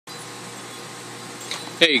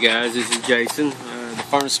Hey guys, this is Jason, the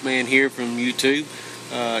furnace man here from YouTube.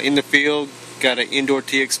 In the field, got an indoor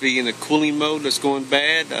TXV in the cooling mode that's going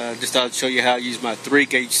bad. Just thought I'd show you how I use my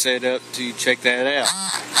 3-gauge setup to check that out.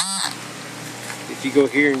 If you go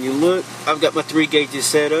here and you look, I've got my 3 gauges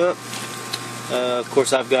set up. Of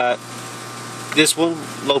course, I've got this one,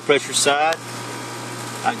 low pressure side.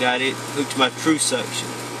 I got it hooked to my true suction.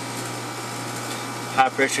 High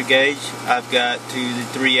pressure gauge, I've got to the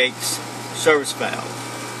 3/8 service valve.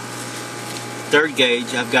 3rd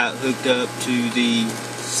gauge, I've got hooked up to the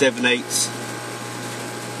 7/8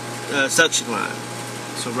 suction line.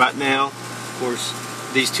 So right now, of course,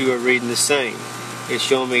 these two are reading the same. It's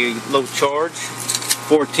showing me low charge,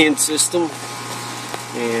 410 system,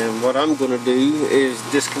 and what I'm going to do is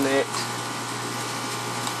disconnect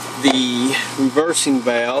the reversing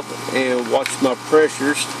valve and watch my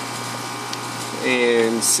pressures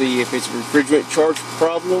and see if it's a refrigerant charge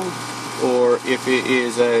problem or if it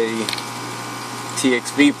is a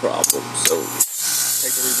TXV problem. So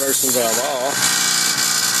take the reversing valve off.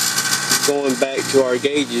 Going back to our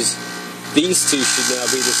gauges, these two should now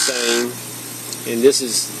be the same, and this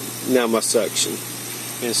is now my suction.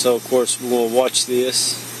 And so of course we're going to watch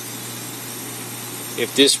this.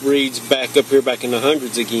 If this reads back up here back in the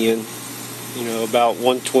hundreds again, you know, about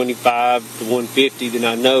 125 to 150, then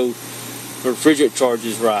I know the refrigerant charge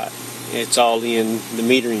is right. It's all in the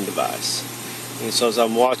metering device. And so as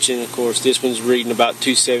I'm watching, of course, this one's reading about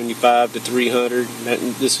 275 to 300.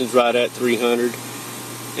 This one's right at 300.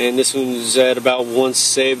 And this one's at about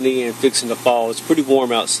 170 and fixing to fall. It's pretty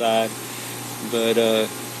warm outside, but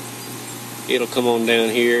it'll come on down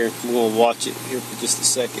here. We're going to watch it here for just a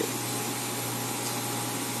second.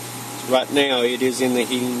 Right now, it is in the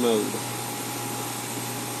heating mode.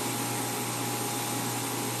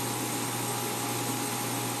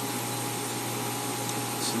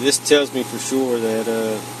 So this tells me for sure that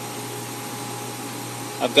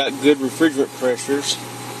I've got good refrigerant pressures,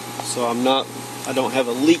 so I don't have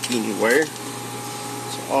a leak anywhere.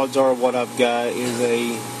 So odds are what I've got is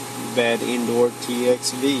a bad indoor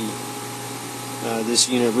TXV. This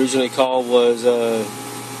unit originally called was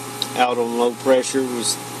out on low pressure,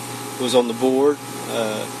 was on the board.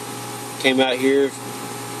 Came out here,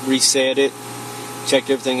 reset it, checked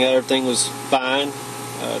everything out, everything was fine.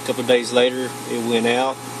 A couple of days later it went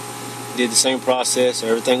out, did the same process,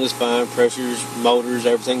 everything was fine, pressures, motors,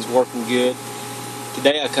 everything's working good.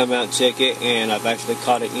 Today I come out and check it, and I've actually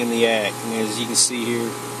caught it in the act. And as you can see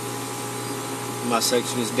here, my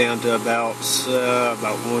section is down to about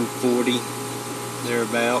 140,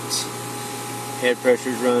 thereabouts. Head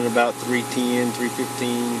pressure's running about 310,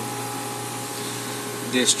 315.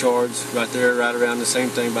 Discharge right there, right around the same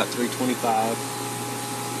thing, about 325.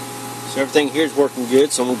 So everything here is working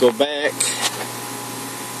good. So I'm gonna go back,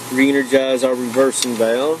 re-energize our reversing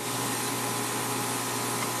valve.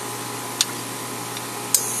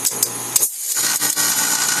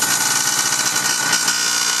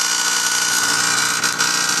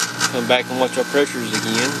 Come back and watch our pressures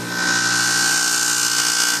again.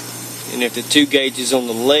 And if the 2 gauges on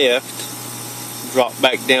the left drop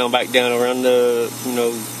back down around the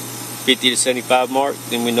 50 to 75 mark,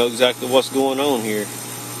 then we know exactly what's going on here.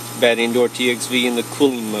 Bad indoor TXV in the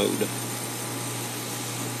cooling mode.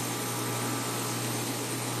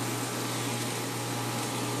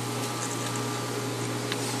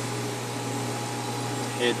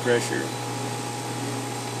 Head pressure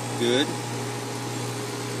good.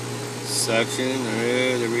 Suction,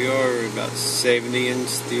 there we are, about 70 and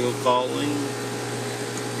still falling.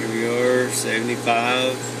 Here we are,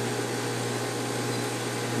 75.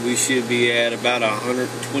 We should be at about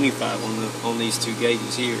 125 on these 2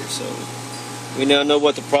 gauges here. So we now know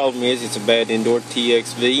what the problem is. It's a bad indoor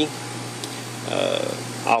TXV.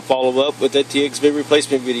 I'll follow up with that TXV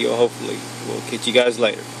replacement video hopefully. We'll catch you guys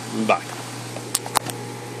later. Bye.